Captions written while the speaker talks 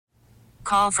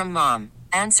Call from mom.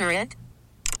 Answer it.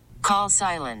 Call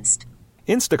silenced.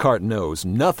 Instacart knows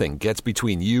nothing gets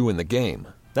between you and the game.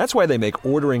 That's why they make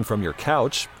ordering from your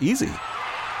couch easy.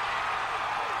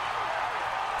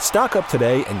 Stock up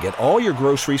today and get all your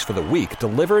groceries for the week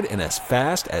delivered in as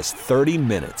fast as 30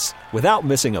 minutes without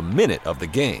missing a minute of the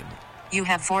game. You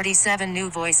have 47 new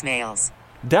voicemails.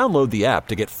 Download the app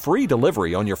to get free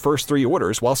delivery on your first 3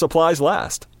 orders while supplies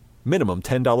last. Minimum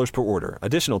 $10 per order.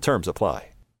 Additional terms apply.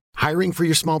 Hiring for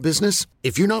your small business?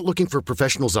 If you're not looking for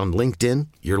professionals on LinkedIn,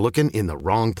 you're looking in the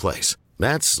wrong place.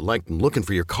 That's like looking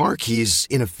for your car keys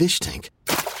in a fish tank.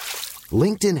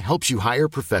 LinkedIn helps you hire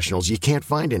professionals you can't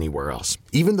find anywhere else,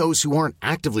 even those who aren't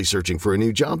actively searching for a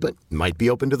new job but might be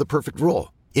open to the perfect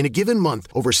role. In a given month,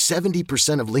 over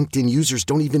 70% of LinkedIn users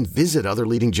don't even visit other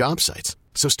leading job sites.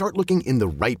 So start looking in the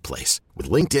right place. With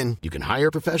LinkedIn, you can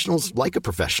hire professionals like a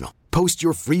professional. Post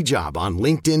your free job on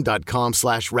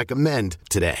linkedin.com/recommend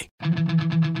today. Get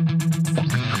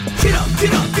up,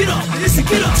 get up, get up. It's a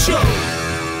Get Up Show.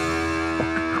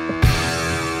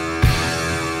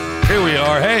 Here we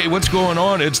are. Hey, what's going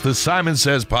on? It's the Simon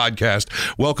Says podcast.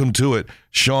 Welcome to it.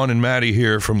 Sean and Maddie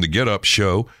here from the Get Up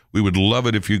Show. We would love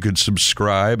it if you could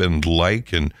subscribe and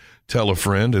like and tell a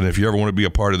friend. And if you ever want to be a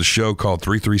part of the show, call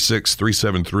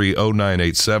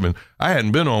 336-373-0987. I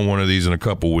hadn't been on one of these in a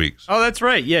couple weeks. Oh, that's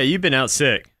right. Yeah, you've been out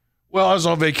sick. Well, I was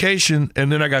on vacation,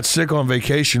 and then I got sick on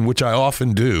vacation, which I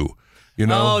often do. You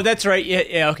know? Oh, that's right.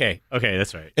 Yeah, okay,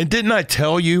 that's right. And didn't I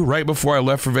tell you right before I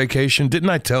left for vacation, didn't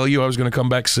I tell you I was going to come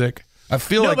back sick? I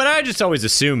feel No, but I just always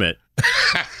assume it.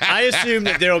 I assume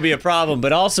that there will be a problem,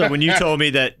 but also when you told me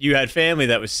that you had family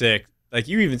that was sick, like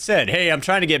you even said, hey, I'm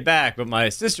trying to get back, but my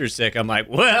sister's sick. I'm like,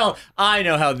 well, I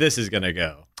know how this is going to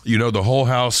go. You know, the whole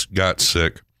house got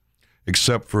sick,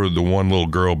 except for the one little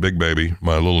girl, big baby,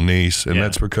 my little niece, and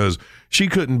that's because she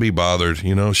couldn't be bothered.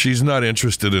 You know, she's not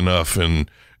interested enough in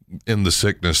the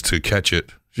sickness to catch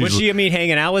it. Was she,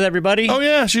 hanging out with everybody? Oh,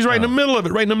 yeah. She's right in the middle of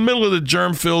it, right in the middle of the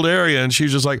germ-filled area, and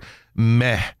she's just like,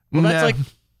 meh. Well,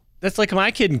 that's like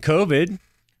my kid in COVID.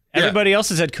 Everybody else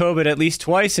has had COVID at least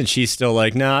twice, and she's still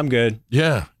like, no, I'm good.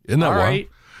 Yeah. Isn't that wild? All right,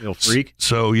 you little freak.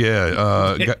 So,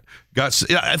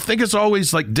 I think it's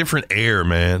always like different air,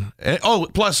 man. And,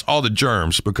 plus all the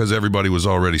germs because everybody was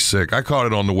already sick. I caught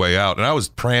it on the way out, and I was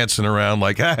prancing around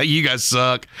like, you guys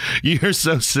suck. You're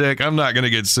so sick. I'm not going to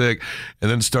get sick.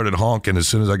 And then started honking as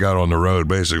soon as I got on the road,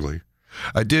 basically.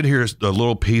 I did hear a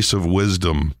little piece of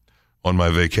wisdom on my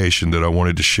vacation that I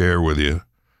wanted to share with you.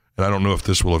 And I don't know if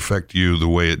this will affect you the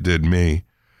way it did me,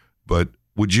 but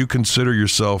would you consider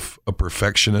yourself a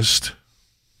perfectionist?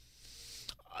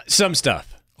 Some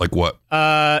stuff. Like what?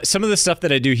 Some of the stuff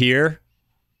that I do here,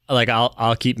 like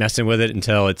I'll keep messing with it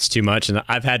until it's too much, and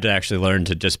I've had to actually learn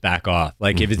to just back off.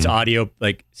 Like if it's audio,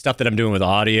 like stuff that I'm doing with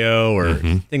audio or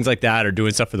things like that, or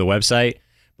doing stuff for the website,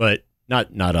 but not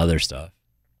other stuff.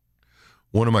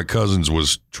 One of my cousins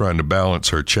was trying to balance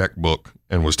her checkbook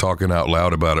and was talking out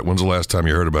loud about it. When's the last time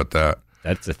you heard about that?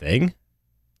 That's a thing?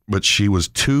 But she was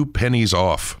 2 pennies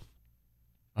off.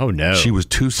 Oh, no. She was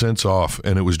 2 cents off,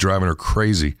 and it was driving her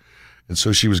crazy. And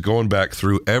so she was going back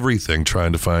through everything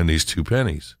trying to find these 2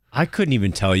 pennies. I couldn't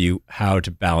even tell you how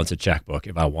to balance a checkbook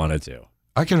if I wanted to.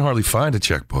 I can hardly find a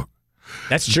checkbook.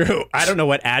 That's true. I don't know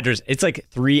what address. It's like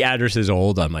 3 addresses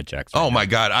old on my checks. Oh, my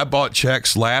God. I bought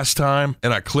checks last time,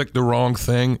 and I clicked the wrong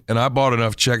thing, and I bought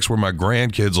enough checks where my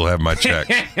grandkids will have my checks.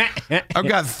 I've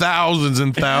got thousands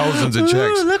and thousands of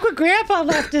checks. Ooh, look what Grandpa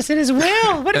left us in his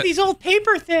will. What are these old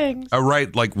paper things? I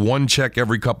write like one check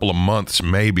every couple of months,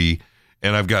 maybe,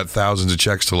 and I've got thousands of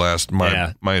checks to last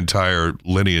my entire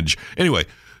lineage. Anyway,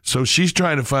 so she's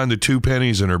trying to find the 2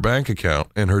 pennies in her bank account,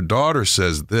 and her daughter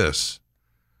says this: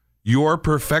 your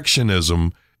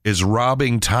perfectionism is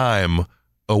robbing time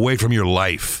away from your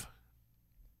life.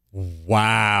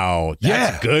 Wow.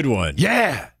 That's a good one.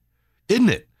 Yeah. Isn't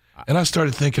it? And I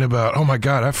started thinking about, oh my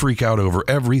God, I freak out over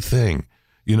everything.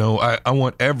 You know, I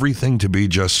want everything to be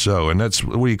just so. And that's,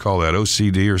 what do you call that,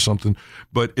 OCD or something?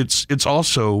 But it's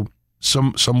also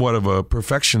somewhat of a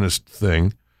perfectionist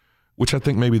thing, which I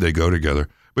think maybe they go together.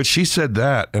 But she said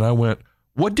that, and I went,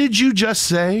 what did you just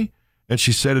say? And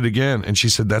she said it again, and she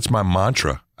said, that's my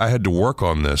mantra. I had to work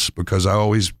on this because I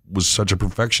always was such a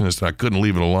perfectionist and I couldn't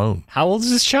leave it alone. How old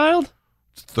is this child?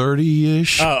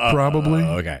 30-ish, probably.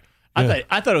 Okay.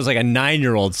 I thought it was like a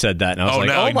 9-year-old said that, and I was like,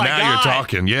 oh my God. Now you're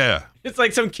talking, yeah. It's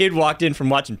like some kid walked in from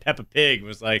watching Peppa Pig and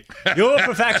was like, your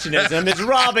perfectionism is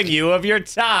robbing you of your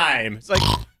time. It's like,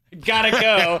 gotta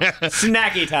go,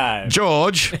 snacky time.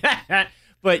 George.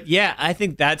 But yeah, I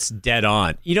think that's dead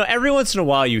on. You know, every once in a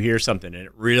while you hear something and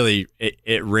it really,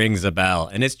 it rings a bell.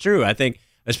 And it's true. I think,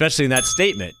 especially in that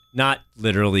statement, Not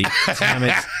literally. Damn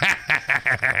it.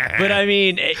 But I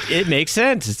mean, it makes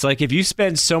sense. It's like if you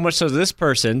spend so much, so this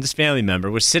person, this family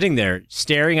member, was sitting there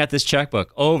staring at this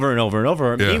checkbook over and over and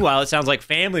over. Yeah. Meanwhile, it sounds like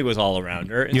family was all around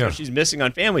her, and Yeah. so she's missing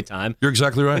on family time. You're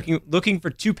exactly right. Looking for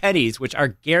 2 pennies, which are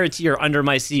guaranteed are under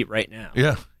my seat right now.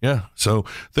 Yeah, yeah. So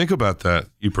think about that,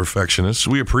 you perfectionists.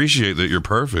 We appreciate that you're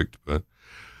perfect, but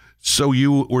so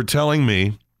you were telling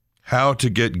me how to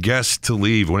get guests to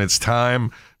leave when it's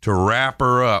time to wrap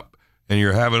her up and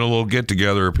you're having a little get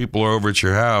together or people are over at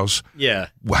your house. Yeah.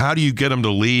 How do you get them to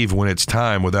leave when it's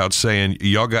time without saying,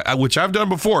 y'all got, which I've done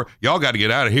before, y'all got to get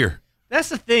out of here? That's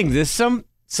the thing. There's some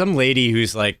lady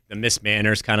who's like the Miss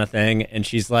Manners kind of thing, and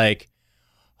she's like,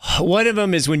 one of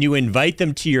them is when you invite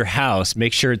them to your house,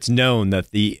 make sure it's known that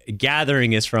the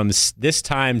gathering is from this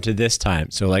time to this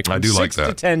time. So like I from do 6 like to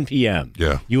that. 10 p.m.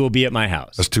 Yeah. You will be at my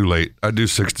house. That's too late. I do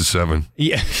 6 to 7.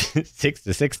 Yeah, 6 to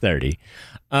 6:30.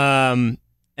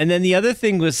 And then the other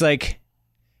thing was like,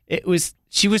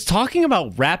 she was talking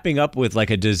about wrapping up with like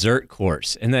a dessert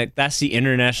course, and that's the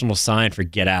international sign for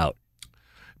get out,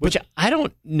 which I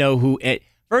don't know who.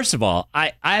 First of all,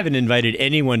 I haven't invited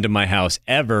anyone to my house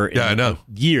ever in I know.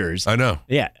 years. I know.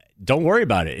 Yeah, don't worry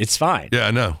about it. It's fine. Yeah,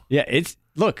 I know. Yeah,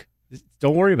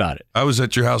 don't worry about it. I was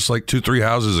at your house like 2-3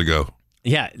 houses ago.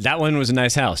 Yeah, that one was a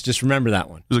nice house. Just remember that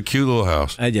one. It was a cute little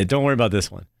house. Yeah, don't worry about this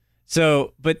one.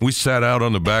 So, but We sat out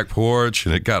on the back porch,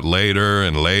 and it got later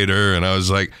and later, and I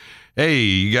was like, hey,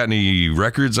 you got any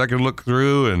records I can look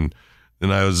through? And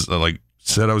then I was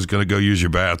said I was going to go use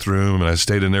your bathroom, and I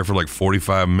stayed in there for like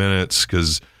 45 minutes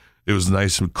because it was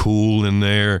nice and cool in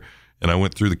there. And I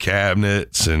went through the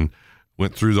cabinets and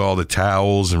went through all the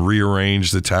towels and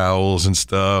rearranged the towels and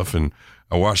stuff. And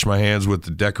I washed my hands with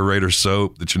the decorator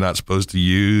soap that you're not supposed to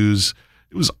use.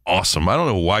 It was awesome. I don't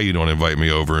know why you don't invite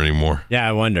me over anymore. yeah,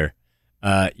 I wonder.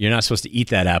 You're not supposed to eat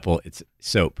that apple. It's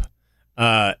soap.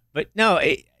 But no,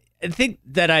 I think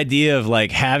that idea of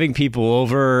like having people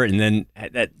over and then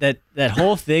that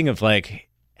whole thing of like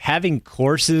having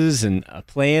courses and a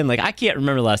plan. Like I can't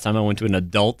remember the last time I went to an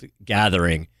adult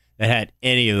gathering that had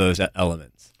any of those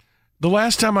elements. The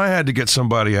last time I had to get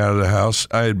somebody out of the house,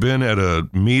 I had been at a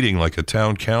meeting, like a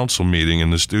town council meeting,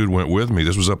 and this dude went with me.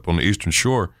 This was up on the Eastern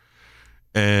Shore.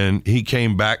 And he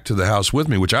came back to the house with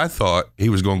me, which I thought he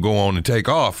was going to go on and take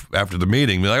off after the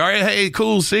meeting. Be like, all right, hey,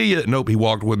 cool, see you. Nope, he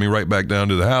walked with me right back down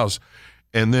to the house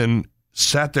and then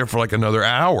sat there for like another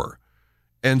hour.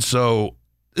 And so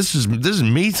this is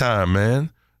me time,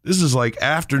 man. This is like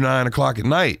after 9 o'clock at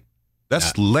night.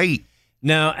 That's late.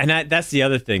 No, and that's the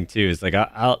other thing too. Is like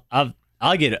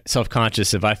I'll get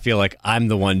self-conscious if I feel like I'm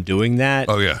the one doing that.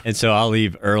 Oh, yeah. And so I'll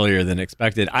leave earlier than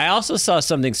expected. I also saw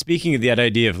something, speaking of that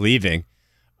idea of leaving,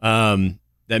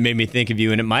 that made me think of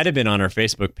you, and it might have been on our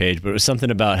Facebook page, but it was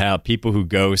something about how people who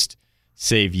ghost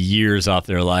save years off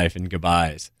their life in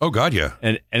goodbyes. Oh, God, yeah.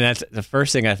 And that's the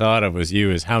first thing I thought of was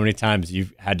you, is how many times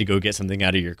you've had to go get something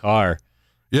out of your car.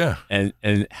 Yeah.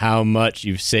 And how much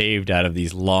you've saved out of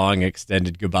these long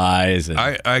extended goodbyes. And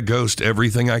I ghost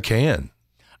everything I can.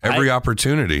 Every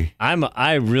opportunity.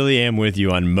 I really am with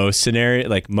you on most scenarios,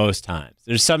 like most times.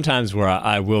 There's some times where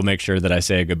I will make sure that I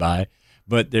say a goodbye,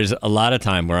 but there's a lot of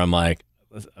time where I'm like,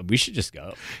 we should just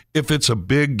go. If it's a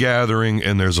big gathering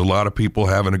and there's a lot of people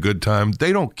having a good time,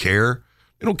 they don't care.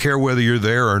 They don't care whether you're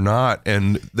there or not,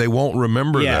 and they won't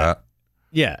remember that.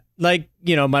 Yeah, like,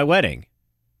 my wedding.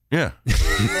 Yeah.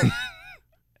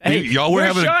 Hey, y'all were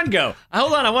where'd having Sean go?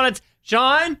 Hold on, I want to...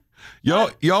 Sean?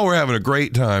 Y'all were having a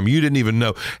great time. You didn't even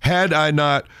know. Had I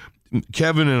not,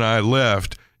 Kevin and I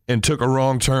left and took a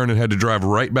wrong turn and had to drive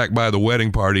right back by the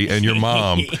wedding party and your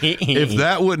mom. If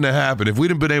that wouldn't have happened, if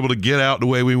we'd have been able to get out the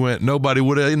way we went, nobody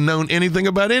would have known anything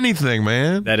about anything,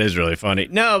 man. That is really funny.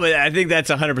 No, but I think that's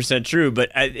 100% true.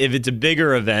 But if it's a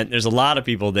bigger event, there's a lot of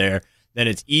people there, then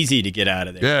it's easy to get out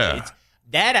of there. Yeah.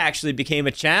 That actually became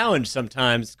a challenge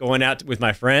sometimes going out with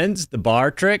my friends, the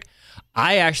bar trick.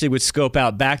 I actually would scope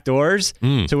out back doors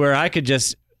to where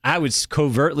I would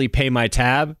covertly pay my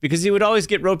tab, because he would always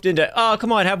get roped into, oh,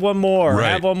 come on, have one more,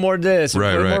 Right. have one more of this,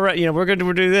 Right, one right. more, we're going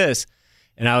to do this.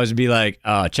 And I would be like,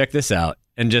 oh, check this out.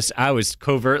 And I would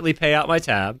covertly pay out my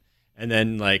tab and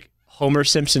then like Homer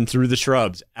Simpson through the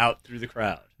shrubs out through the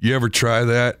crowd. You ever try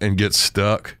that and get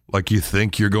stuck? Like you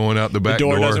think you're going out the back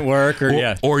door doesn't work,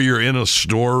 or you're in a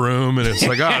storeroom and it's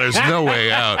like, oh, there's no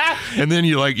way out. And then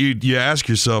you ask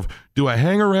yourself, do I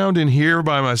hang around in here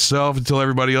by myself until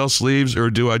everybody else leaves, or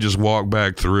do I just walk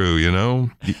back through,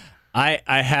 I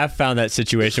have found that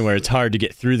situation where it's hard to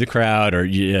get through the crowd, or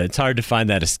it's hard to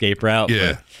find that escape route.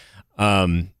 Yeah. But,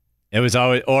 It was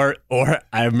always, or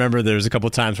I remember there was a couple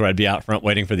times where I'd be out front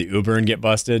waiting for the Uber and get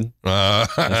busted.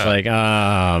 It's like,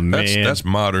 oh man, that's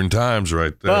modern times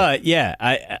right there. But yeah,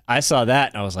 I saw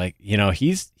that and I was like,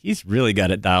 he's really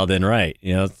got it dialed in right.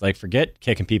 It's like, forget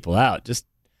kicking people out.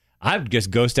 I'd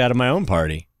just ghost out of my own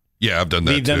party. Yeah, I've done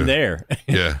that. Leave them there.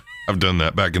 Yeah, I've done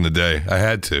that back in the day. I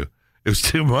had to. It was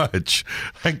too much.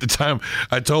 Like the time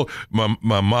I told my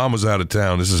mom was out of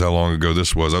town. This is how long ago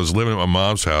this was. I was living at my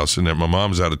mom's house, and then my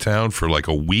mom's out of town for like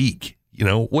a week.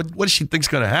 What does she think's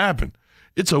going to happen?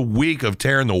 It's a week of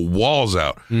tearing the walls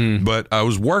out. But I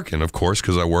was working, of course,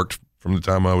 because I worked from the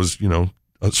time I was,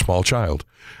 a small child.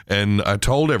 And I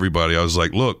told everybody, I was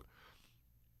like, look,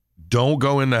 don't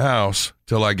go in the house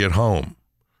till I get home.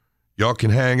 Y'all can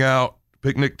hang out,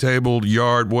 picnic table,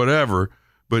 yard, whatever.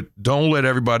 But don't let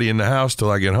everybody in the house till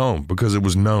I get home, because it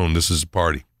was known this is a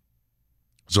party.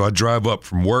 So I drive up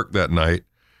from work that night,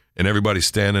 and everybody's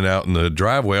standing out in the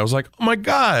driveway. I was like, oh, my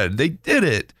God, they did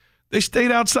it. They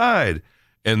stayed outside.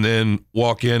 And then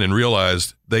walk in and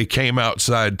realized they came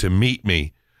outside to meet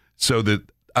me so that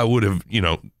I would have,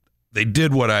 they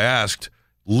did what I asked.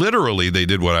 Literally, they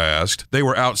did what I asked. They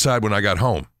were outside when I got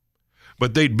home.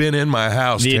 But they'd been in my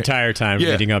house the entire time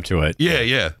leading up to it.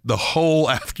 Yeah. The whole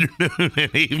afternoon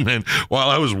and evening while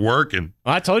I was working.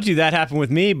 Well, I told you that happened with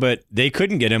me, but they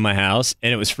couldn't get in my house,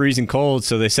 and it was freezing cold,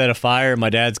 so they set a fire in my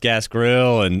dad's gas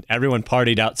grill, and everyone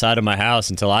partied outside of my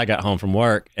house until I got home from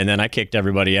work, and then I kicked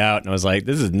everybody out, and I was like,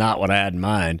 this is not what I had in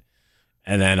mind.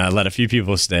 And then I let a few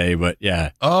people stay, but yeah.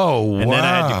 Oh, and wow. then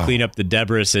I had to clean up the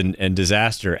debris and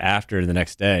disaster after the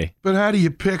next day. But how do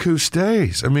you pick who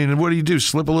stays? I mean, what do you do?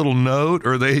 Slip a little note,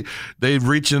 or they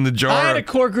reach in the jar? I had a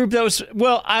core group that was,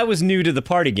 I was new to the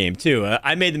party game, too.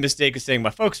 I made the mistake of saying my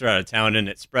folks are out of town, and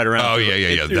it spread around. Oh,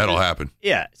 yeah. That'll happen.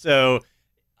 Yeah, so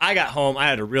I got home. I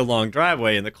had a real long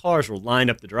driveway, and the cars were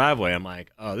lined up the driveway. I'm like,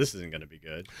 oh, this isn't going to be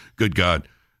good. Good God.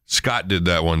 Scott did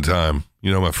that one time.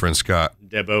 My friend Scott.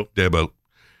 Debo.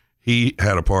 He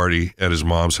had a party at his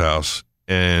mom's house,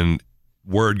 and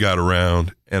word got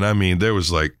around. And I mean, there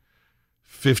was like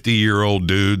 50-year-old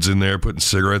dudes in there putting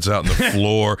cigarettes out on the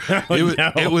floor.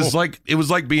 It was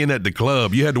like being at the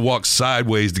club. You had to walk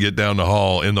sideways to get down the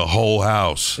hall in the whole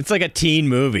house. It's like a teen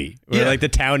movie where like the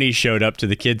townies showed up to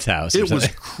the kid's house. It was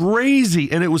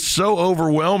crazy, and it was so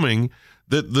overwhelming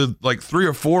that the like 3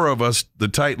 or 4 of us, the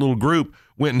tight little group,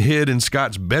 went and hid in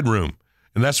Scott's bedroom.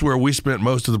 And that's where we spent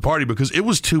most of the party because it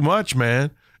was too much, man.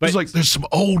 It was like, there's some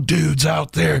old dudes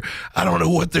out there. I don't know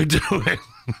what they're doing.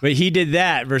 But he did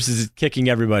that versus kicking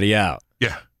everybody out.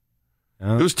 Yeah.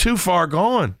 It was too far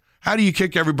gone. How do you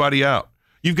kick everybody out?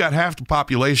 You've got half the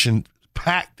population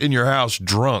packed in your house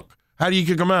drunk. How do you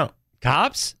kick them out?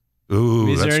 Cops? Ooh,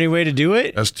 is there any way to do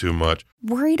it? That's too much.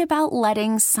 Worried about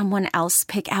letting someone else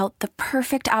pick out the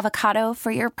perfect avocado for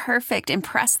your perfect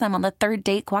impress them on the third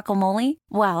date guacamole?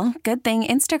 Well, good thing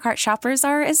Instacart shoppers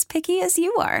are as picky as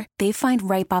you are. They find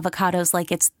ripe avocados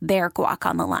like it's their guac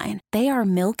on the line. They are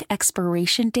milk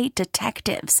expiration date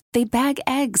detectives. They bag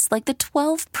eggs like the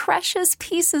 12 precious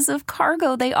pieces of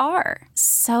cargo they are.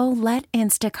 So let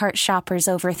Instacart shoppers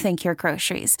overthink your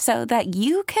groceries so that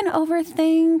you can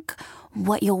overthink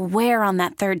what you'll wear on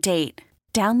that third date.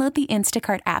 Download the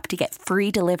Instacart app to get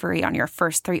free delivery on your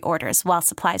first 3 orders while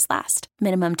supplies last.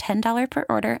 Minimum $10 per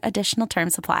order. Additional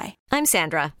terms apply. I'm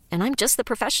Sandra, and I'm just the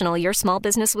professional your small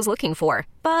business was looking for.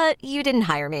 But you didn't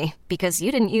hire me because you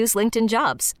didn't use LinkedIn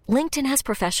Jobs. LinkedIn has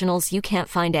professionals you can't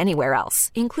find anywhere else,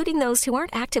 including those who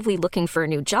aren't actively looking for a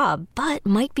new job, but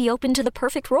might be open to the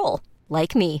perfect role,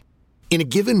 like me. In a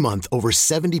given month, over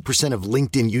 70% of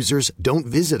LinkedIn users don't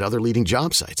visit other leading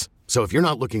job sites. So if you're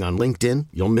not looking on LinkedIn,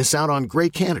 you'll miss out on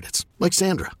great candidates like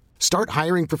Sandra. Start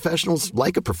hiring professionals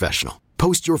like a professional.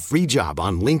 Post your free job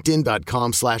on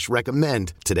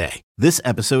linkedin.com/recommend today. This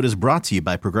episode is brought to you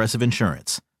by Progressive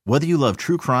Insurance. Whether you love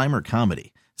true crime or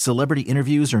comedy, celebrity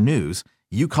interviews or news,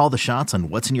 you call the shots on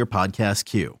what's in your podcast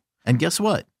queue. And guess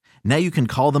what? Now you can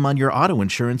call them on your auto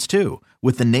insurance too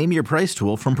with the Name Your Price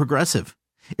tool from Progressive.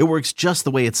 It works just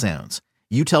the way it sounds.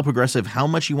 You tell Progressive how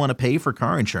much you want to pay for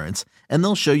car insurance, and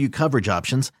they'll show you coverage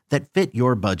options that fit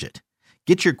your budget.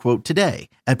 Get your quote today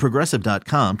at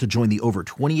Progressive.com to join the over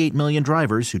 28 million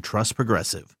drivers who trust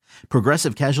Progressive.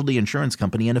 Progressive Casualty Insurance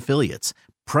Company and Affiliates.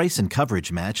 Price and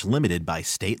coverage match limited by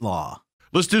state law.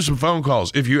 Let's do some phone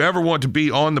calls. If you ever want to be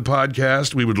on the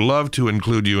podcast, we would love to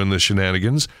include you in the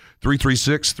shenanigans.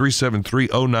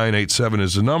 336-373-0987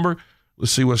 is the number.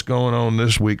 Let's see what's going on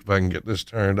this week if I can get this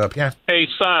turned up. Yeah. Hey,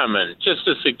 Simon, just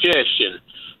a suggestion.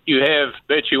 You have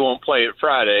Bet You Won't Play It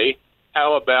Friday.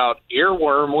 How about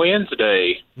Earworm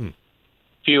Wednesday?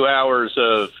 Few hours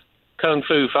of kung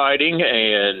fu fighting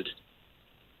and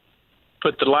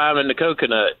put the lime in the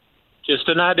coconut. Just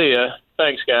an idea.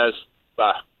 Thanks, guys.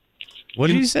 Bye. What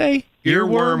did you say?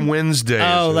 Earworm Wednesday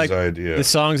is his like idea. the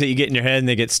songs that you get in your head and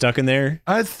they get stuck in there?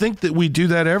 I think that we do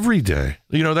that every day.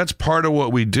 You know, that's part of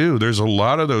what we do. There's a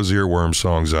lot of those earworm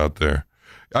songs out there.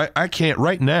 I can't,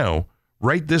 right now,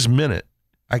 right this minute,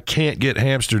 I can't get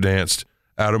Hamster Danced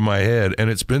out of my head, and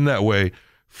it's been that way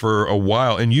for a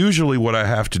while. And usually what I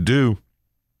have to do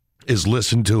is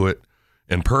listen to it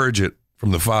and purge it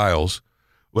from the files,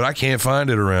 but I can't find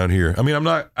it around here. I mean,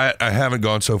 I haven't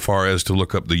gone so far as to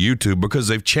look up the YouTube because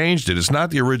they've changed it. It's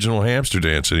not the original Hamster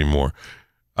Dance anymore.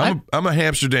 I'm a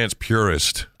Hamster Dance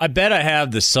purist. I bet I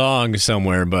have the song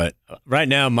somewhere, but right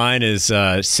now mine is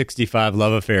 65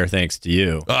 Love Affair, Thanks to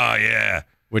You. Oh, yeah.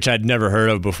 Which I'd never heard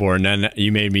of before, and then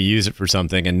you made me use it for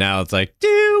something, and now it's like,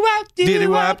 doo-wop,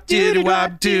 doo-wop,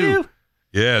 doo-wop, doo.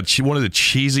 Yeah, it's one of the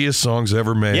cheesiest songs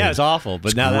ever made. Yeah, it's awful, but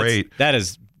it's now great. that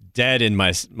is dead in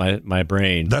my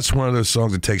brain. That's one of those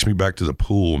songs that takes me back to the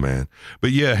pool, man.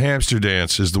 But yeah, Hamster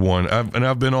Dance is the one.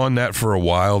 I've been on that for a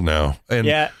while now. And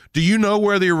yeah. Do you know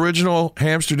where the original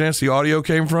Hamster Dance, the audio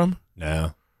came from?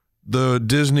 No. The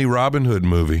Disney Robin Hood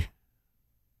movie.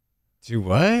 Do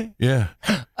what? Yeah.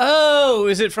 Oh,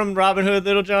 is it from Robin Hood,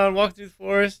 Little John, Walk Through the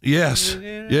Forest? Yes.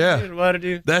 Yeah. What to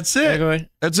do? That's it.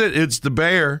 That's it. It's the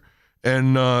bear,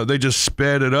 and they just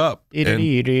sped it up. Yeah.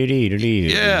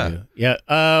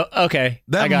 Yeah. Okay.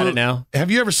 I got it now. Have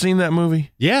you ever seen that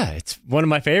movie? Yeah, it's one of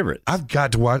my favorites. I've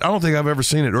got to watch. I don't think I've ever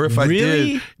seen it, or if I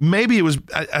did, maybe it was.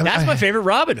 That's my favorite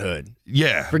Robin Hood.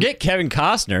 Yeah. Forget Kevin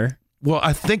Costner. Well,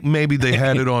 I think maybe they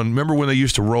had it on. Remember when they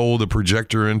used to roll the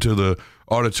projector into the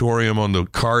auditorium on the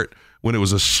cart when it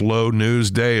was a slow news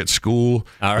day at school?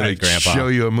 All right, Grandpa. Show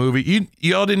you a movie.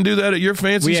 Y'all didn't do that at your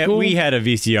fancy school? We had a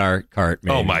VCR cart.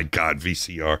 Maybe. Oh my God,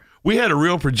 VCR! We had a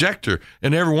real projector,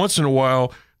 and every once in a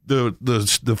while,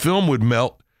 the film would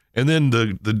melt, and then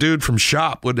the dude from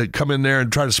shop would come in there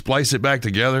and try to splice it back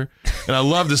together. And I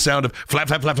love the sound of flap,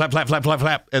 flap, flap, flap, flap, flap, flap,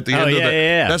 flap at the end of that.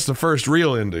 Yeah. That's the first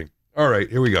real ending. All right,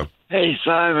 here we go. Hey,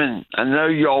 Simon, I know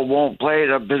y'all won't play it.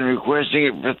 I've been requesting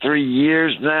it for 3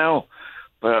 years now,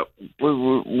 but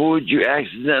would you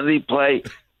accidentally play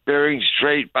Bering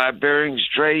Strait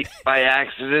by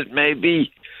accident,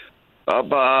 maybe?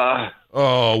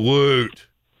 Oh, Woot.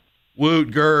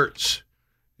 Woot Gertz.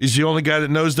 He's the only guy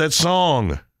that knows that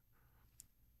song.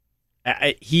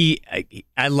 I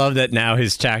love that now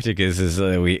his tactic is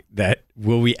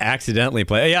will we accidentally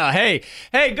play? Yeah, hey,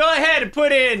 go ahead and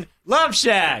put in Love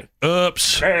Shack.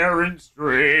 Oops. Bering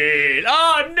Strait.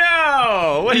 Oh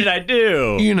no! What did I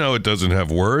do? You know it doesn't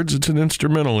have words. It's an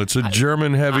instrumental. It's a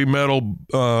German heavy metal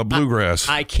bluegrass.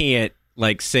 I can't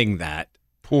sing that.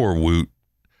 Poor Woot.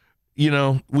 You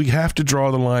know, we have to draw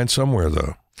the line somewhere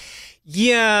though.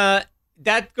 Yeah,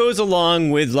 that goes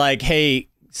along with hey,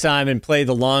 Simon, play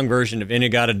the long version of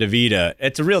Inagata-Davida.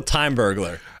 It's a real time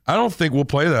burglar. I don't think we'll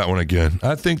play that one again.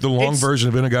 I think the long version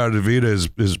of Inagata-Davida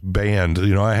is banned.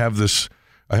 You know, I have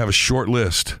a short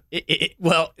list.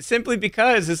 Well, simply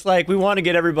because it's we want to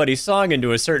get everybody's song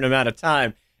into a certain amount of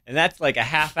time, and that's a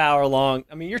half hour long.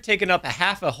 I mean, you're taking up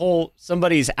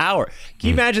somebody's hour. Can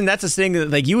you imagine that's a thing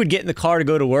that you would get in the car to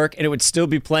go to work, and it would still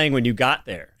be playing when you got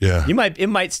there? Yeah. It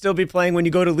might still be playing when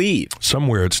you go to leave.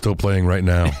 Somewhere it's still playing right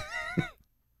now.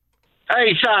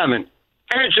 Hey, Simon,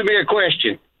 answer me a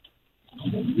question.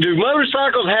 Do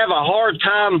motorcycles have a hard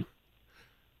time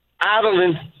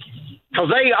idling? Because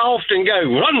they often go,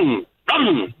 run,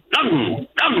 run, run,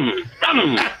 run,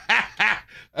 run.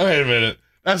 Wait a minute.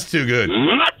 That's too good.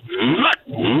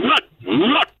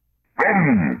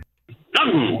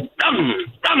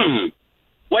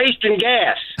 Wasting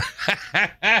gas.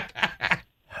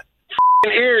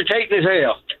 Irritating as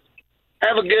hell.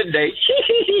 Have a good day.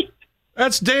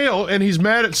 That's Dale, and he's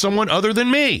mad at someone other than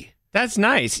me. That's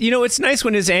nice. You know, it's nice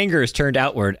when his anger is turned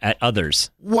outward at others.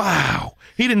 Wow.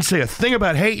 He didn't say a thing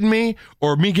about hating me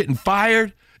or me getting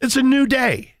fired. It's a new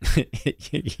day.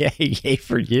 Yay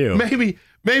for you.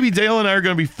 Maybe Dale and I are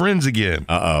going to be friends again.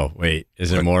 Uh-oh. Wait, is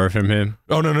there more from him?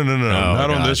 Oh, no. Not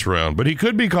on this round. But he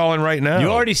could be calling right now. You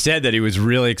already said that he was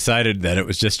really excited that it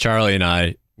was just Charlie and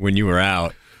I when you were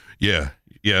out. Yeah.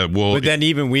 Yeah, well, but then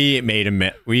even we made him.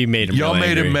 Y'all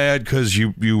made him mad because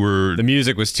you were. The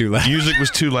music was too loud. Music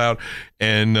was too loud,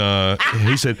 and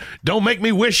he said, "Don't make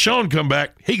me wish Sean come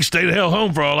back. He can stay the hell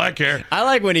home for all I care." I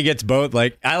like when he gets both.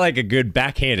 I like a good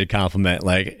backhanded compliment.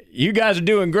 You guys are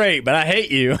doing great, but I hate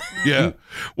you. Yeah,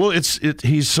 well,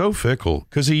 he's so fickle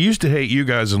because he used to hate you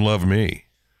guys and love me.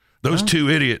 Those two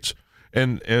idiots,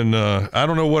 and I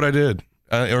don't know what I did.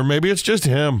 Or maybe it's just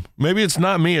him. Maybe it's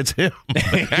not me, it's him.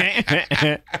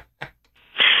 Hey,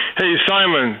 Hey,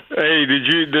 Simon. Hey,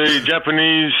 the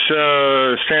Japanese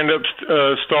stand-up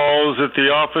stalls at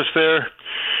the office there?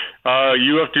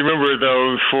 You have to remember,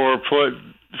 though, for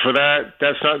that,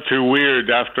 that's not too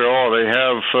weird after all. They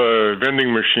have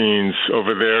vending machines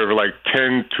over there, like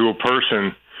 10 to a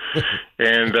person,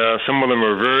 and some of them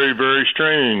are very, very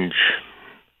strange.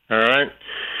 All right?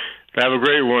 Have a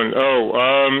great one.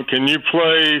 Oh, can you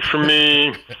play for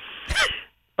me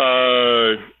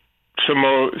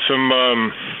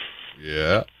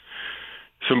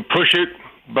some Push It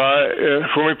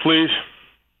for me, please?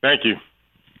 Thank you.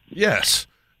 Yes.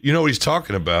 You know what he's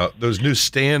talking about? Those new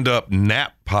stand-up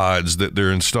nap pods that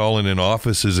they're installing in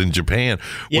offices in Japan,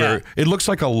 where it looks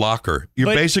like a locker.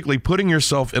 You're basically putting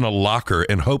yourself in a locker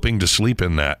and hoping to sleep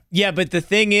in that. Yeah, but the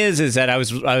thing is that I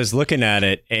was looking at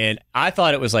it, and I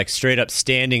thought it was like straight up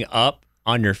standing up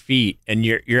on your feet, and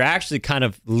you're actually kind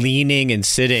of leaning and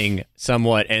sitting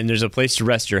somewhat, and there's a place to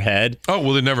rest your head. Oh,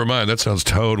 well, then never mind. That sounds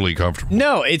totally comfortable.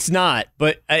 No, it's not.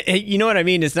 But you know what I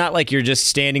mean? It's not like you're just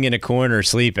standing in a corner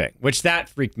sleeping, which that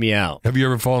freaked me out. Have you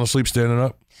ever fallen asleep standing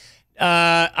up?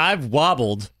 I've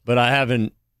wobbled, but I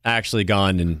haven't actually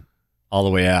gone all the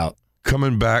way out.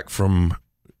 Coming back from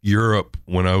Europe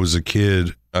when I was a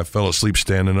kid, I fell asleep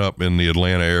standing up in the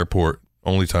Atlanta airport.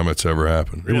 Only time it's ever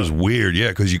happened. Really? It was weird, yeah,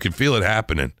 because you could feel it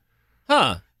happening.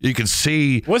 Huh. You can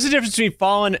see. What's the difference between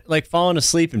falling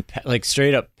asleep and like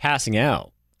straight up passing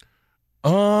out?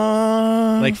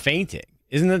 Like fainting.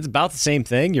 Isn't that about the same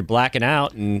thing? You're blacking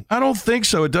out, and I don't think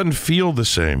so. It doesn't feel the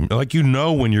same. Like, you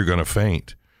know when you're going to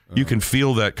faint. You can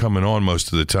feel that coming on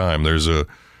most of the time. There's a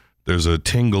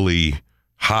tingly,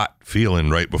 hot feeling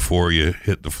right before you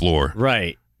hit the floor.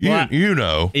 Right. You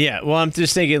know. Yeah, well, I'm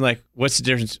just thinking, like, what's the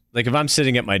difference? Like, if I'm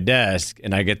sitting at my desk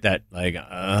and I get that, like,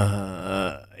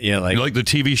 like the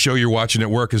TV show you're watching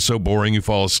at work is so boring you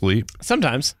fall asleep?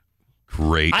 Sometimes.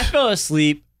 Great. I fell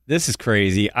asleep. This is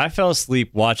crazy. I fell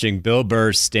asleep watching Bill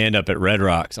Burr's stand-up at Red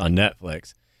Rocks on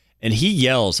Netflix, and he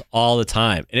yells all the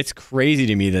time. And it's crazy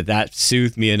to me that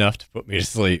soothed me enough to put me to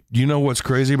sleep. You know what's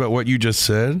crazy about what you just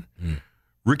said?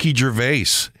 Ricky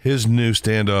Gervais, his new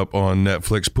stand-up on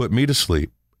Netflix put me to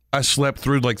sleep. I slept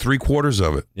through like 3/4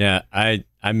 of it. Yeah, I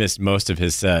missed most of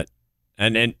his set.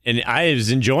 And I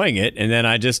was enjoying it, and then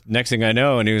next thing I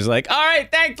know, and he was like, "All right,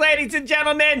 thanks, ladies and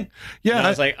gentlemen." Yeah, and I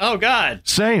was like, "Oh God."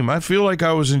 Same. I feel like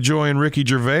I was enjoying Ricky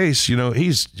Gervais. You know,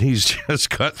 he's just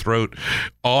cutthroat,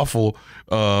 awful.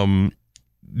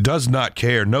 Does not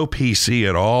care. No PC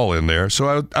at all in there.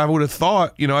 So I would have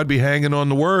thought, I'd be hanging on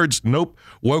the words. Nope.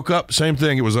 Woke up, same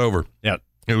thing. It was over. Yep.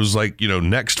 It was like,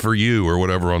 next for you or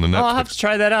whatever on the Netflix. Oh, I'll have to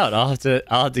try that out.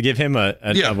 I'll have to give him a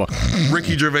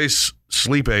Ricky Gervais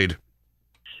sleep aid.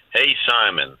 Hey,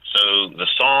 Simon. So the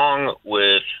song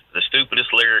with the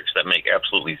stupidest lyrics that make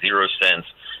absolutely zero sense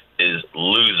is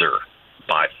Loser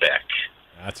by Beck.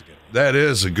 That's a good one. That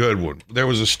is a good one. There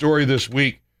was a story this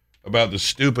week about the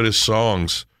stupidest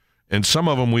songs, and some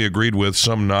of them we agreed with,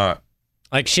 some not.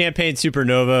 Like Champagne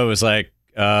Supernova was like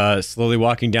slowly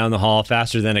walking down the hall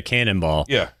faster than a cannonball.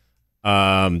 Yeah.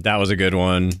 That was a good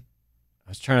one. I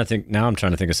was trying to think. Now I'm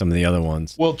trying to think of some of the other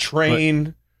ones. Well,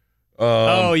 Train.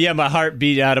 Oh yeah, my heart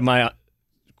beat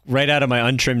right out of my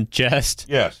untrimmed chest.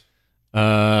 Yes.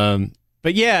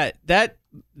 But yeah, that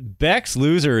Beck's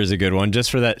Loser is a good one. Just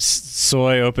for that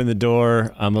soy, open the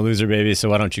door. I'm a loser, baby. So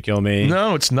why don't you kill me?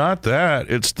 No, it's not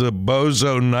that. It's the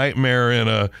bozo nightmare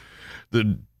in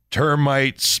the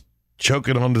termites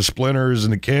choking on the splinters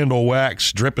and the candle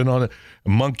wax dripping on a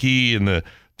monkey in the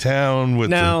town with.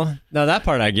 No, that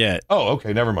part I get. Oh,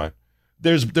 okay, never mind.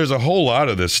 There's a whole lot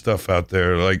of this stuff out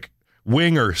there, like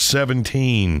Winger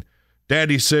 17.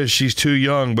 Daddy says she's too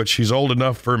young, but she's old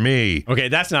enough for me. Okay,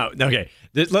 that's not okay.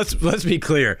 Let's be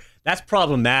clear. That's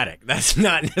problematic. That's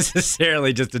not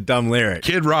necessarily just a dumb lyric.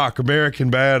 Kid Rock, American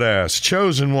Badass,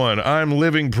 Chosen One, I'm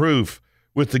living proof.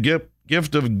 With the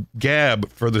gift of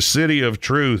gab for the city of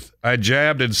truth, I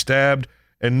jabbed and stabbed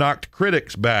and knocked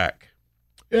critics back.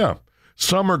 Yeah.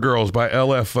 Summer Girls by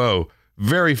LFO.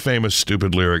 Very famous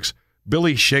stupid lyrics.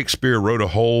 Billy Shakespeare wrote a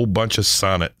whole bunch of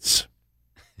sonnets.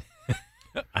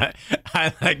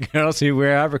 I like girls who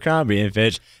wear Abercrombie and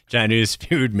Fitch. Chinese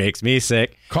food makes me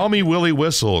sick. Call me Willie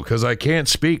Whistle, 'cause I can't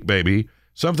speak, baby.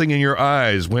 Something in your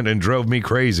eyes went and drove me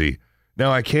crazy.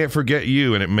 Now I can't forget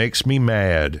you, and it makes me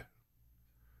mad.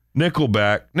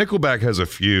 Nickelback has a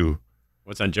few.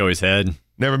 What's on Joey's head?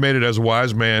 Never made it as a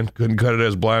wise man. Couldn't cut it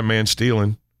as blind man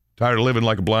stealing. Tired of living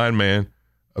like a blind man.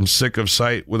 I'm sick of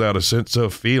sight without a sense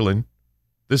of feeling.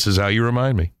 This is how you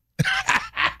remind me.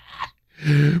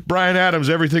 Bryan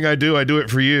Adams, everything I do it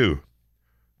for you.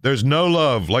 There's no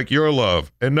love like your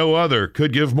love, and no other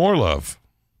could give more love.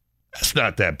 That's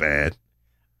not that bad.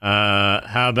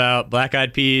 How about Black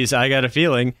Eyed Peas, I Got a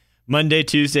Feeling, Monday,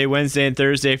 Tuesday, Wednesday, and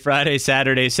Thursday, Friday,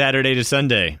 Saturday to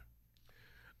Sunday.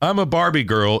 I'm a Barbie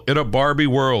girl in a Barbie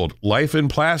world. Life in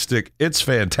plastic, it's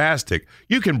fantastic.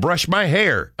 You can brush my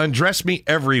hair, undress me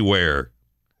everywhere.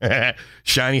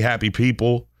 Shiny Happy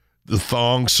People, the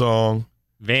Thong Song.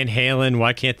 Van Halen,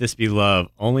 Why Can't This Be Love?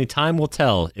 Only time will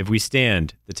tell if we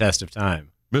stand the test of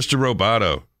time. Mr.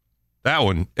 Roboto. That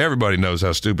one, everybody knows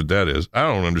how stupid that is. I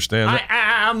don't understand that.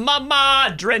 I am a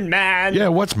Modern Man. Yeah,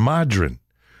 what's Modern?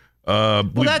 Well,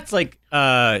 that's like,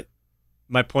 My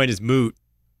Point is Moot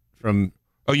from...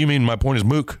 Oh, you mean My Point is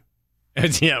Mook?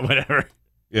 Yeah, whatever.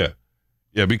 Yeah.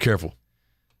 Yeah, be careful.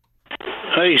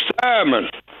 Hey, Simon,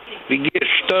 if you get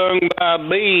stung by a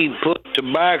bee, put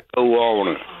tobacco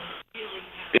on it.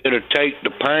 It'll take the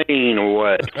pain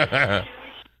away.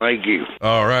 Thank you.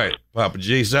 All right. Papa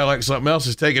G, sound like something else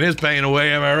is taking his pain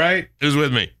away. Am I right? Who's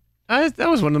with me? That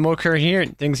was one of the more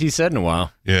coherent things he said in a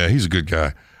while. Yeah, he's a good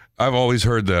guy. I've always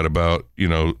heard that about,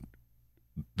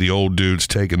 the old dudes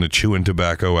taking the chewing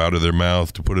tobacco out of their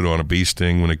mouth to put it on a bee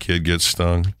sting when a kid gets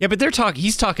stung. Yeah, but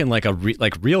he's talking like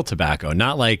real tobacco,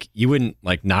 not like you wouldn't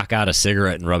like knock out a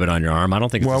cigarette and rub it on your arm. I don't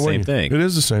think it's the same thing. It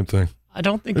is the same thing. I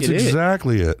don't think it's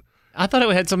exactly it. I thought it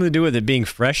had something to do with it being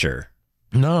fresher.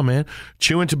 No, man.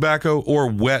 Chewing tobacco or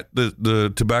wet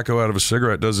the tobacco out of a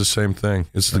cigarette does the same thing.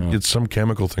 It's some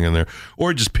chemical thing in there.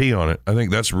 Or just pee on it. I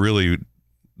think that's really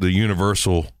the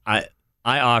universal. I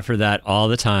offer that all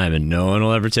the time, and no one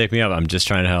will ever take me up. I'm just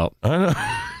trying to help. I know.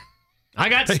 I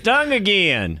got stung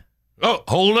again. Oh,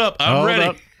 hold up. I'm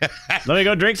ready. Let me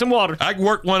go drink some water. I can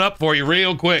work one up for you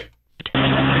real quick.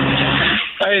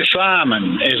 Hey,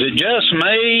 Simon, is it just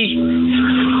me,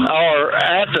 or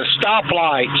at the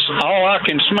stoplights, all I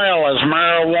can smell is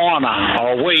marijuana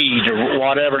or weed or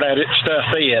whatever that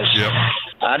stuff is? Yep.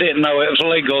 I didn't know it was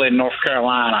legal in North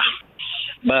Carolina.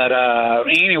 But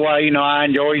anyway, I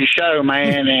enjoy your show,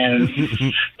 man, and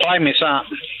play me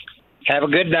something. Have a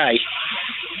good day.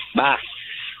 Bye.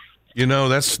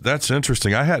 That's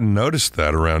interesting. I hadn't noticed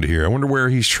that around here. I wonder where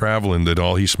he's traveling that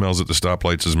all he smells at the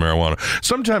stoplights is marijuana.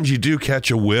 Sometimes you do catch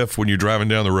a whiff when you're driving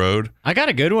down the road. I got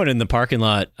a good one in the parking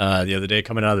lot the other day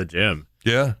coming out of the gym.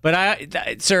 Yeah.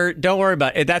 But sir, don't worry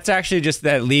about it. That's actually just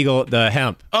the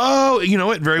hemp. Oh,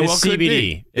 it very well could CBD.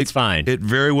 be. It's fine. It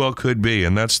very well could be,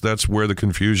 and that's where the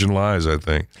confusion lies, I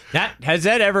think. Has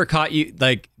that ever caught you?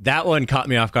 Like, that one caught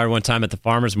me off guard one time at the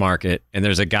farmer's market, and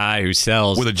there's a guy who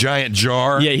sells with a giant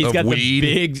jar. Yeah, he's got weed.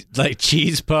 The big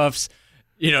cheese puffs,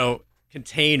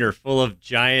 container full of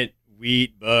giant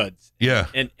weed buds. Yeah.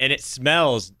 And it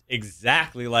smells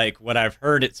exactly like what I've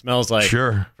heard it smells like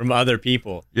from other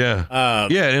people. Yeah.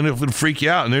 And it would freak you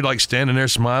out, and they're like standing there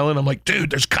smiling. I'm like,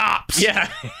 dude, there's cops. Yeah.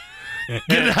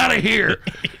 Get it out of here.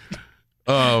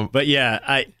 But yeah,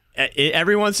 I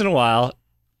every once in a while,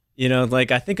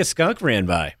 I think a skunk ran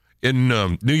by. In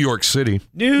New York City.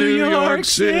 New York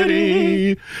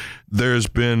City. There's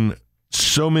been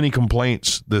so many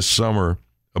complaints this summer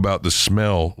about the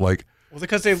smell. Like, well,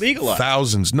 because they legalized.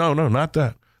 Thousands. No, not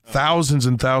that. Thousands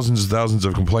and thousands and thousands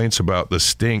of complaints about the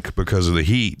stink because of the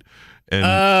heat.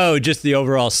 And, just the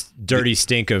overall dirty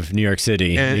stink of New York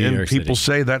City. And people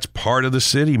say that's part of the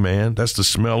city, man. That's the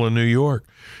smell of New York.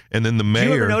 And then the mayor. Did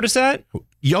you ever notice that?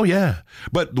 Oh, yeah.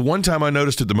 But the one time I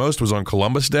noticed it the most was on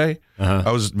Columbus Day. Uh-huh.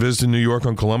 I was visiting New York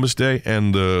on Columbus Day,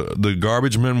 and the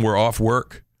garbage men were off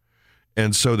work.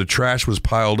 And so the trash was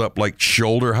piled up like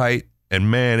shoulder height. And,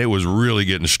 man, it was really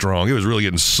getting strong. It was really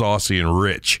getting saucy and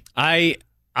rich.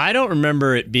 I don't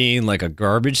remember it being like a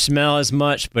garbage smell as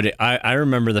much, but I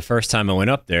remember the first time I went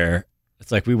up there, it's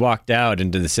like we walked out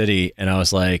into the city, and I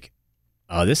was like,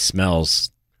 oh, this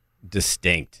smells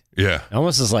distinct. Yeah. It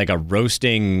almost is like a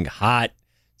roasting, hot,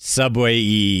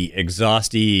 Subway-y,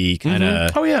 exhausty kind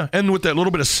of. Mm-hmm. Oh, yeah. And with that little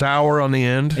bit of sour on the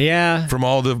end. Yeah. From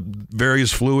all the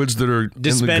various fluids that are.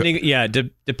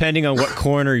 Depending on what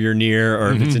corner you're near,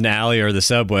 or if it's an alley or the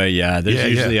subway,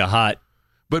 there's usually a hot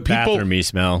bathroomy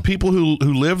smell. People who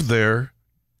live there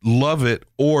love it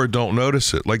or don't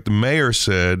notice it. Like the mayor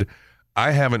said,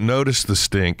 I haven't noticed the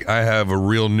stink. I have a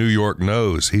real New York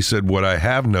nose. He said, what I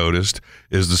have noticed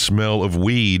is the smell of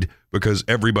weed because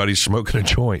everybody's smoking a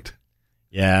joint.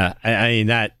 Yeah, I mean,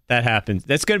 that happens.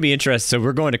 That's going to be interesting. So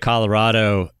we're going to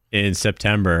Colorado in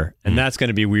September, and that's going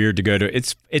to be weird to go to.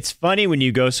 It's funny when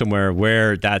you go somewhere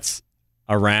where that's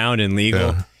around and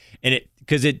legal, and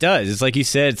because it does. It's like you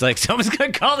said, it's like someone's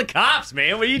going to call the cops,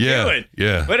 man. What are you doing?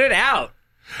 Yeah. Put it out.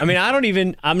 I mean,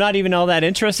 I'm not even all that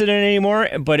interested in it anymore,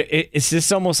 but it's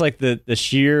just almost like the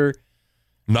sheer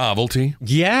novelty.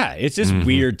 Yeah, it's just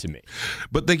weird to me.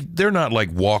 But they're not like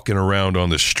walking around on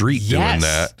the street doing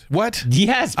that. What?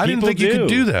 Yes, I didn't think you could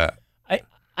do that.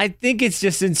 I think it's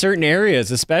just in certain areas,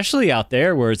 especially out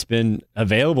there where it's been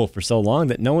available for so long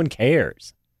that no one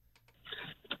cares.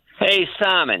 Hey,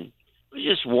 Simon, I was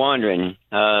just wondering,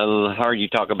 heard you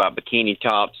talk about bikini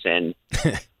tops and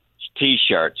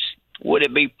T-shirts. Would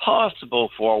it be possible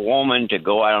for a woman to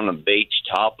go out on the beach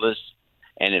topless,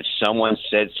 and if someone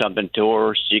said something to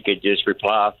her, she could just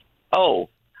reply, "Oh,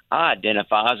 I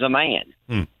identify as a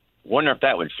man." Wonder if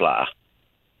that would fly.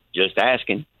 Just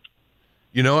asking.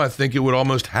 You know, I think it would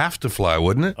almost have to fly,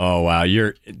 wouldn't it? Oh wow,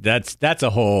 that's a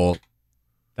whole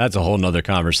nother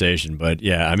conversation. But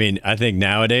yeah, I mean, I think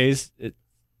nowadays,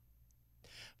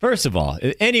 first of all,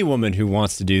 any woman who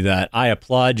wants to do that, I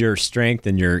applaud your strength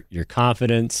and your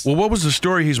confidence. Well, what was the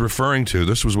story he's referring to?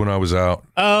 This was when I was out.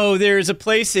 Oh, there's a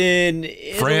place in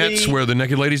Italy. France where the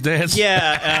naked ladies dance?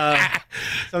 Yeah,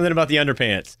 something about the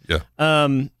underpants. Yeah.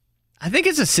 I think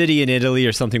it's a city in Italy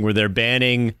or something where they're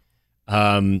banning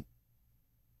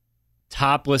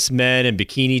topless men and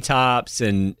bikini tops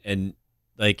and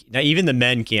like now even the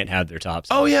men can't have their tops.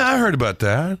 Oh yeah, I heard about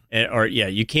that.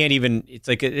 You can't even. It's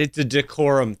like it's a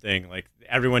decorum thing. Like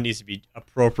everyone needs to be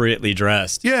appropriately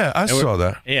dressed. Yeah, I saw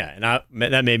that. Yeah, and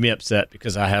that made me upset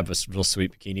because I have a real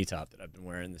sweet bikini top that I've been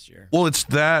wearing this year. Well, it's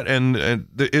that, and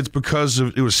it's because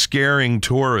it was scaring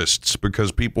tourists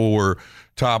because people were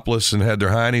topless and had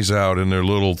their heinies out and their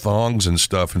little thongs and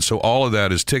stuff, and so all of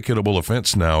that is ticketable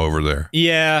offense now over there.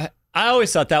 Yeah, I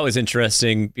always thought that was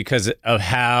interesting because of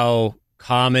how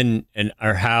common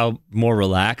or how more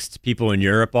relaxed people in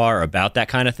Europe are about that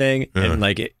kind of thing. Yeah. And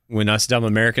like when us dumb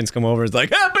Americans come over, it's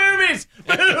like, boobies,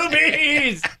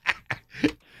 boobies.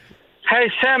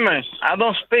 Hey, Simon, I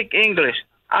don't speak English.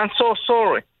 I'm so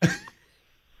sorry.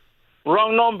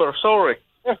 Wrong number, sorry.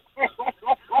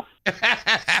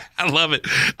 I love it.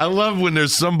 I love when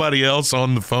there's somebody else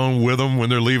on the phone with them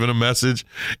when they're leaving a message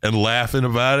and laughing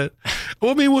about it. Well,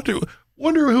 I mean,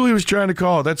 wonder who he was trying to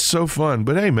call. That's so fun.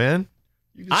 But hey, man.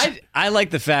 I like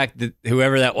the fact that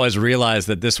whoever that was realized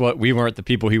that we weren't the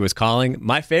people he was calling.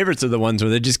 My favorites are the ones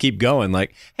where they just keep going.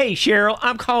 Like, hey, Cheryl,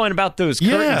 I'm calling about those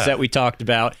curtains that we talked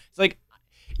about. It's like,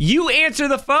 you answer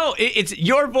the phone. It's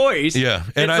your voice. Yeah.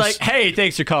 And it's like, hey,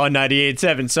 thanks for calling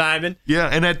 98.7, Simon. Yeah.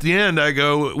 And at the end, I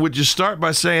go, would you start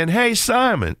by saying, hey,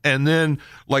 Simon? And then,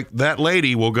 like, that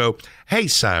lady will go, hey,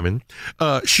 Simon,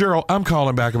 Cheryl, I'm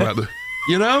calling back about the,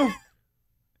 you know?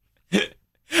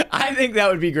 I think that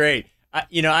would be great.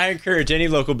 I encourage any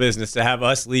local business to have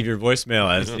us leave your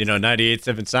voicemail as,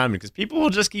 98.7 Simon, because people will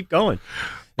just keep going.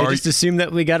 They just assume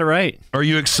that we got it right. Are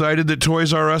you excited that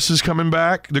Toys R Us is coming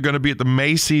back? They're going to be at the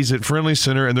Macy's at Friendly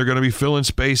Center, and they're going to be filling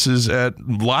spaces at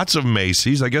lots of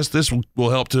Macy's. I guess this will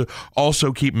help to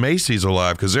also keep Macy's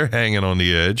alive because they're hanging on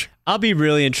the edge. I'll be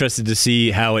really interested to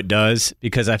see how it does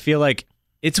because I feel like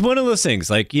it's one of those things,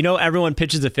 like, everyone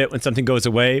pitches a fit when something goes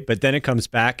away, but then it comes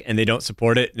back and they don't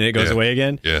support it and it goes away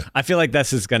again. Yeah. I feel like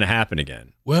this is going to happen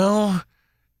again. Well,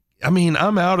 I mean,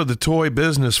 I'm out of the toy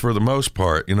business for the most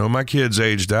part. My kids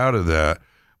aged out of that.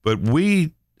 But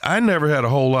I never had a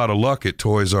whole lot of luck at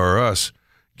Toys R Us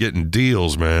getting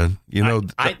deals, man.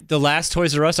 The last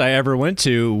Toys R Us I ever went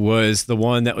to was the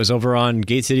one that was over on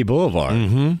Gate City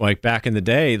Boulevard. Like back in the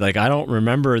day. Like, I don't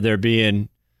remember there being...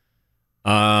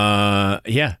 And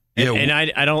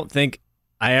I don't think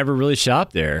I ever really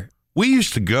shopped there. We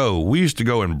used to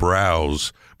go and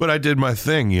browse, but I did my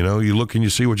thing. You look and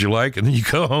you see what you like, and then you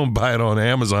go home, buy it on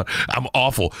Amazon. I'm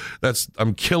awful.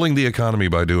 I'm killing the economy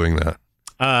by doing that.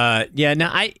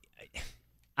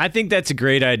 I think that's a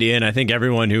great idea, and I think I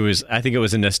think it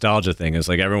was a nostalgia thing. It's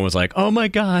like everyone was like, "Oh my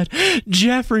God,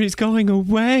 Jeffrey's going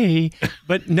away,"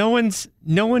 but no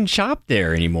one shopped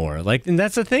there anymore. Like, and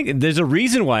that's the thing. There's a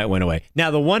reason why it went away.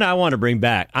 Now, the one I want to bring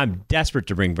back, I'm desperate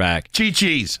to bring back.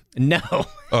 Chi-Chi's. No.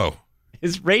 Oh.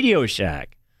 It's Radio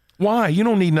Shack. Why? You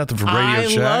don't need nothing from Radio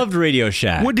Shack. I loved Radio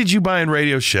Shack. What did you buy in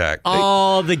Radio Shack?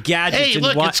 All the gadgets. Hey,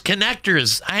 look, it's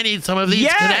connectors. I need some of these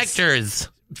connectors.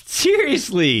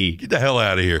 Seriously. Get the hell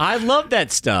out of here. I love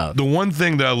that stuff. The one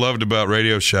thing that I loved about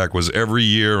Radio Shack was every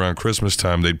year around Christmas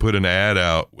time, they'd put an ad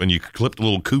out. When you clipped a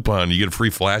little coupon, you get a free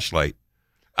flashlight.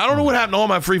 I don't know what happened to all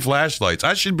my free flashlights.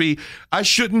 I shouldn't be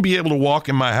able to walk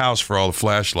in my house for all the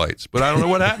flashlights, but I don't know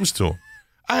what happens to them.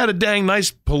 I had a dang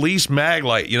nice police mag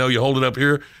light. You hold it up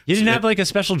here. You didn't have like a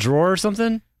special drawer or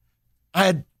something?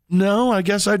 No, I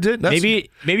guess I did. Maybe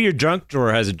your junk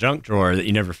drawer has a junk drawer that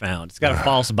you never found. It's got a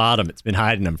false bottom. It's been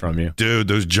hiding them from you. Dude,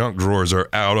 those junk drawers are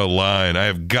out of line. I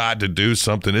have got to do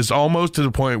something. It's almost to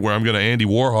the point where I'm going to Andy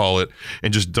Warhol it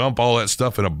and just dump all that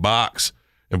stuff in a box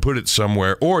and put it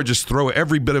somewhere, or just throw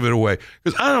every bit of it away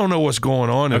because I don't know what's going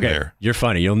on in there. You're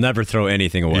funny. You'll never throw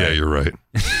anything away. Yeah, you're right.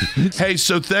 Hey,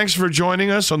 so thanks for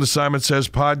joining us on the Simon Says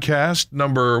podcast.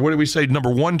 Number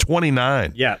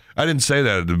 129. Yeah. I didn't say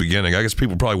that at the beginning. I guess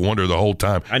people probably wonder the whole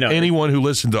time. I know. Anyone who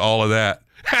listened to all of that.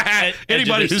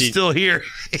 Anybody who's still here.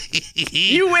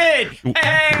 You win.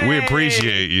 Hey! We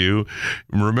appreciate you.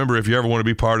 Remember, if you ever want to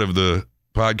be part of the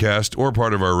podcast or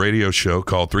part of our radio show,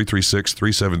 call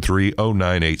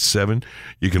 336-373-0987.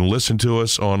 You can listen to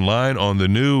us online on the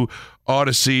new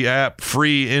Odyssey app,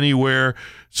 free anywhere.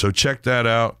 So check that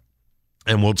out,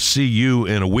 and we'll see you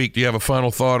in a week. Do you have a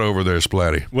final thought over there,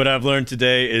 Splatty? What I've learned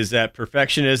today is that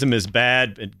perfectionism is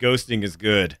bad, and ghosting is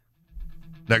good.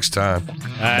 Next time. Get up,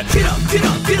 get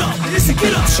up, get up. It's a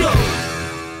Get Up Show.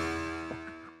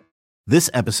 This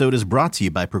episode is brought to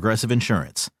you by Progressive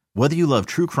Insurance. Whether you love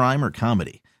true crime or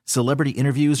comedy, celebrity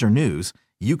interviews or news,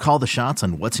 you call the shots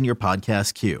on what's in your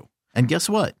podcast queue. And guess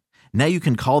what? Now you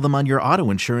can call them on your auto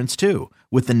insurance too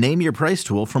with the Name Your Price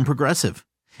tool from Progressive.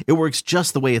 It works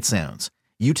just the way it sounds.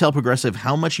 You tell Progressive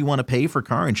how much you want to pay for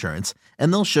car insurance,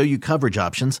 and they'll show you coverage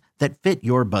options that fit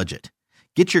your budget.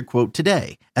 Get your quote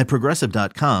today at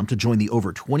Progressive.com to join the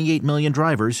over 28 million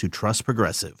drivers who trust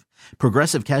Progressive.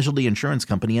 Progressive Casualty Insurance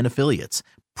Company and Affiliates.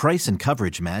 Price and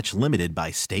coverage match limited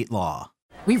by state law.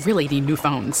 We really need new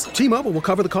phones. T-Mobile will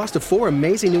cover the cost of 4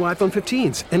 amazing new iPhone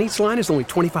 15s, and each line is only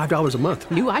 $25 a month.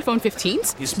 New iPhone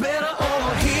 15s? It's better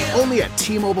over here. Only at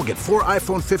T-Mobile, get 4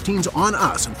 iPhone 15s on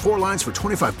us and 4 lines for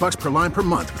 $25 per line per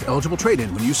month with eligible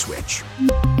trade-in when you switch.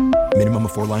 Minimum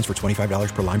of 4 lines for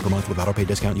 $25 per line per month with autopay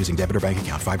discount using debit or bank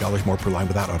account. $5 more per line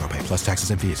without autopay, plus taxes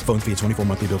and fees. Phone fee at 24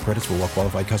 monthly bill credits for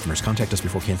well-qualified customers. Contact us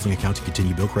before canceling account to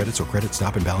continue bill credits or credit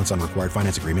stop and balance on required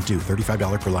finance agreement due.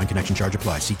 $35 per line connection charge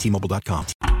applies. See T-Mobile.com.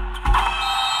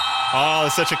 Oh,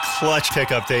 such a clutch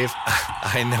pickup, Dave.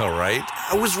 I know, right?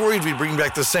 I was worried we'd bring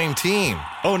back the same team.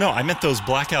 Oh, no, I meant those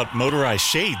blackout motorized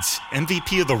shades.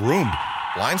 MVP of the room.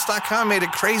 Blinds.com made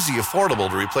it crazy affordable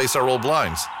to replace our old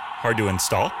blinds. Hard to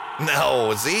install?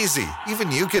 No, it's easy.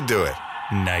 Even you could do it.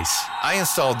 Nice. I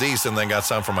installed these and then got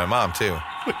some for my mom, too.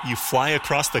 What, you fly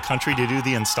across the country to do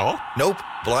the install? Nope.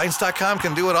 Blinds.com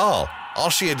can do it all. All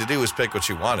she had to do was pick what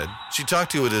she wanted. She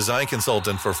talked to a design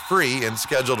consultant for free and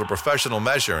scheduled a professional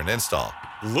measure and install.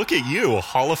 Look at you, a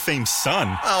Hall of Fame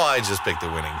son. Oh, I just picked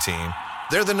the winning team.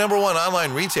 They're the #1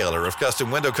 online retailer of custom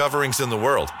window coverings in the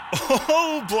world.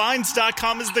 Oh,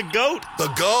 Blinds.com is the GOAT. The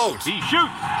GOAT. He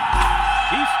shoots.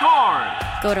 He scores.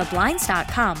 Go to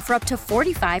Blinds.com for up to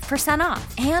 45%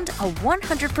 off and a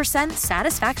 100%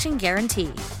 satisfaction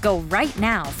guarantee. Go right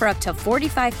now for up to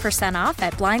 45% off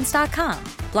at Blinds.com.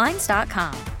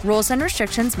 Blinds.com. Rules and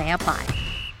restrictions may apply.